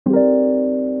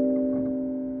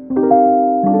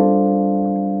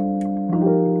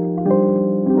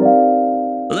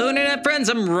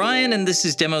I'm Ryan and this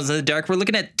is Demos in the Dark. We're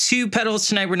looking at two pedals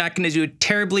tonight. We're not going to do a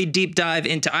terribly deep dive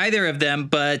into either of them,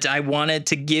 but I wanted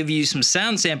to give you some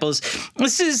sound samples.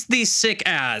 This is the Sick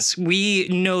As. We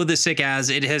know the Sick As.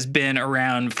 It has been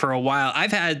around for a while.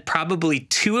 I've had probably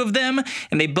two of them,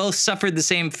 and they both suffered the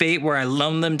same fate where I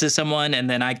loaned them to someone and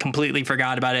then I completely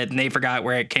forgot about it and they forgot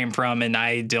where it came from and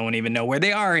I don't even know where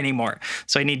they are anymore.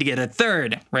 So I need to get a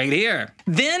third right here.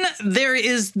 Then there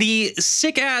is the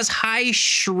Sick As High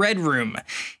Shredroom,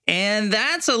 and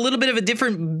that's a little bit of a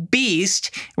different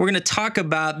beast. We're going to talk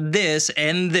about this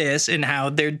and how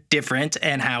they're different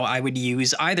and how I would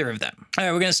use either of them. All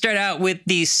right, we're going to start out with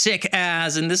the Sick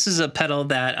As, and this is a pedal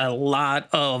that a lot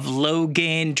of low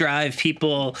gain drive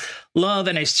people love,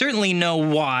 and I certainly know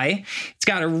why. It's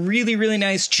got a really, really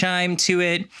nice chime to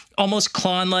it, almost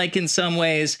Klon-like in some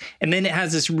ways, and then it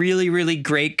has this really, really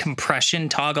great compression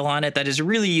toggle on it that is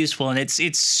really useful, and it's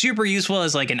super useful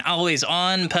as like an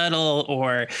always-on pedal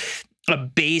or a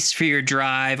bass for your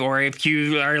drive, or if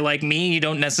you are like me, you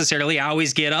don't necessarily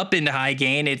always get up into high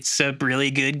gain, it's a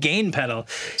really good gain pedal.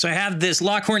 So I have this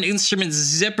Lockhorn Instruments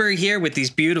zipper here with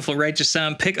these beautiful Righteous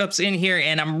Sound pickups in here,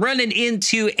 and I'm running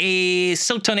into a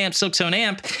Silktone amp. Silktone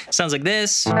amp sounds like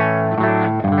this.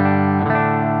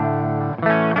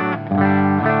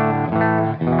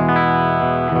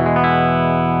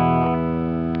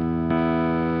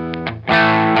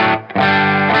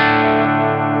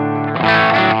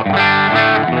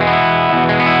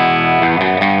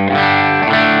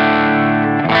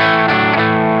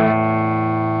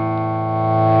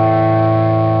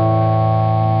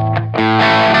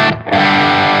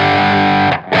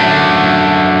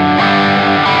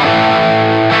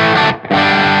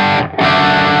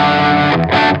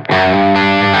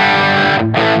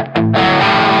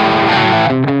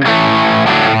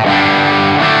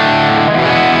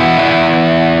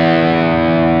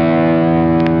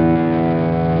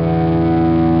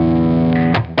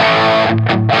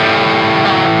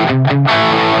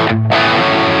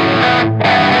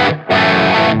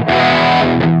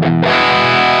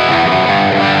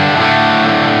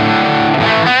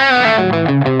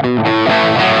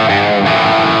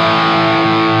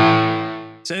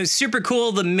 So super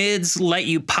cool. The mids let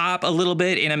you pop a little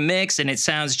bit in a mix and it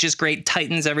sounds just great,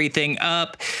 tightens everything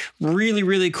up. Really,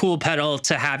 really cool pedal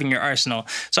to have in your arsenal.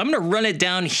 So I'm going to run it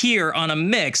down here on a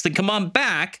mix, then come on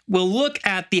back. We'll look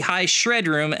at the High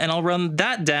Shredroom and I'll run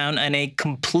that down in a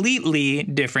completely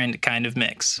different kind of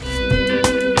mix.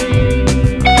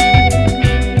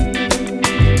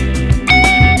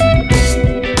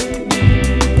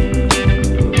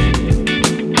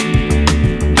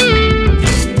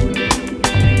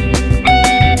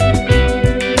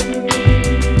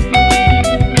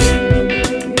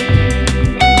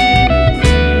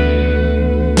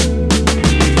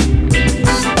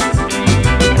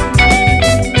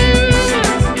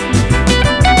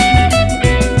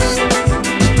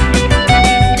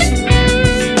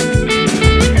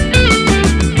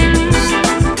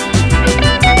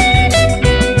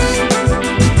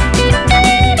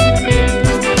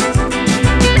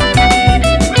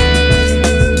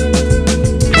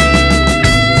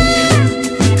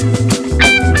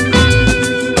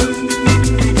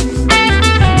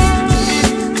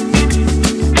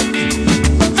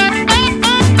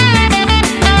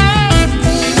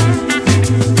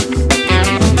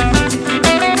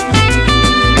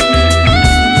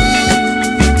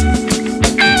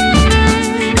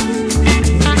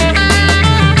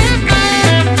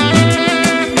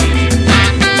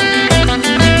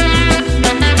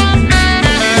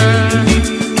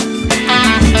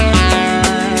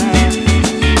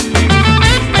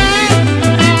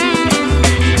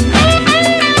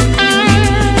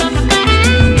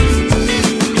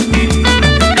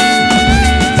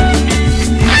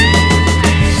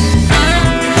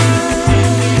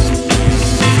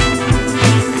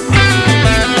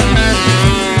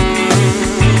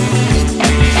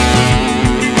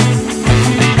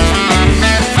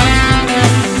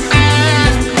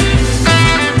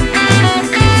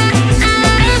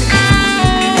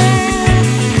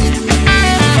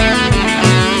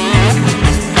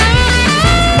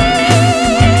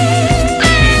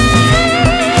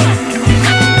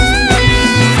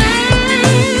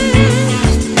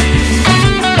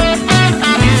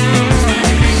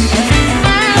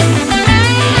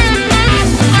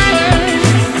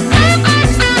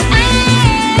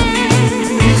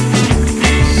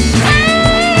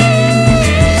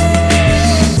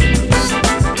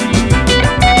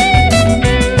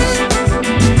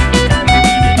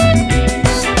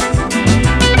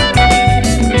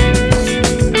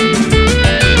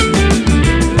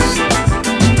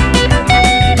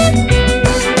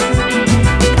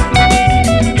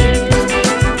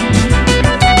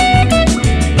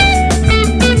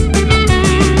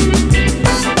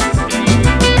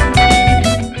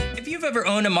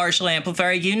 own a Marshall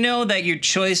amplifier, you know that your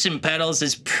choice in pedals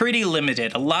is pretty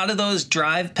limited. A lot of those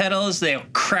drive pedals, they'll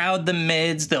crowd the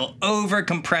mids, they'll over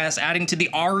compress, adding to the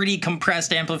already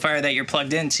compressed amplifier that you're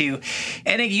plugged into,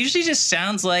 and it usually just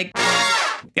sounds like...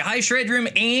 The High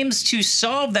Shredroom aims to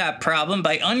solve that problem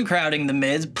by uncrowding the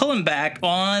mids, pulling back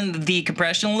on the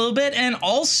compression a little bit, and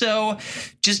also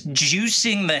just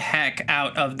juicing the heck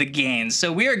out of the gains.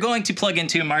 So we are going to plug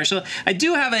into a Marshall. I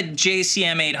do have a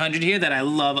JCM 800 here that I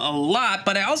love a lot,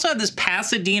 but I also have this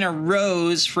Pasadena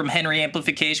Rose from Henry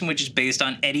Amplification, which is based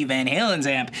on Eddie Van Halen's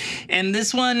amp. And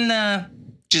this one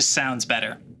just sounds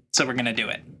better. So we're gonna do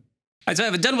it. All right, so I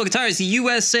have a Dunable Guitars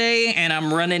USA, and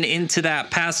I'm running into that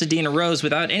Pasadena Rose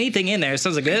without anything in there. It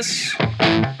sounds like this.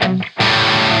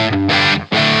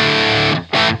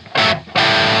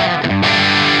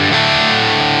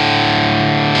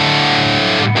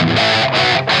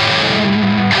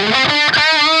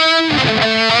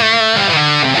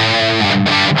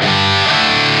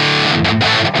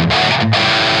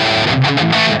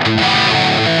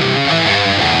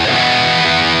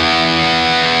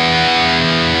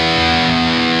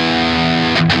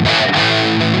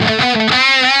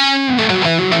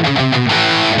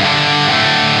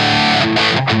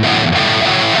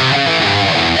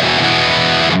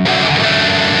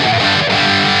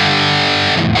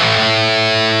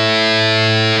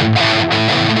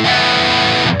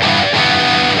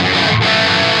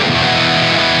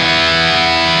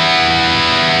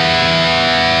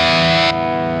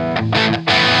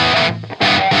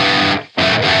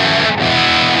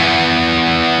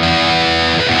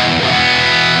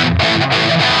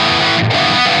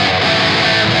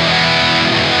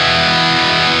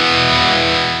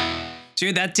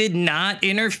 That did not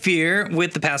interfere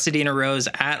with the Pasadena Rose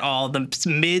at all. The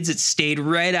mids, it stayed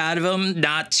right out of them.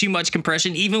 Not too much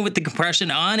compression. Even with the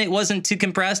compression on, it wasn't too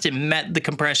compressed. It met the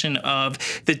compression of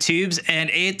the tubes,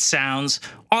 and it sounds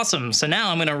awesome. So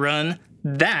now I'm going to run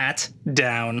that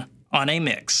down on a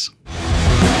mix.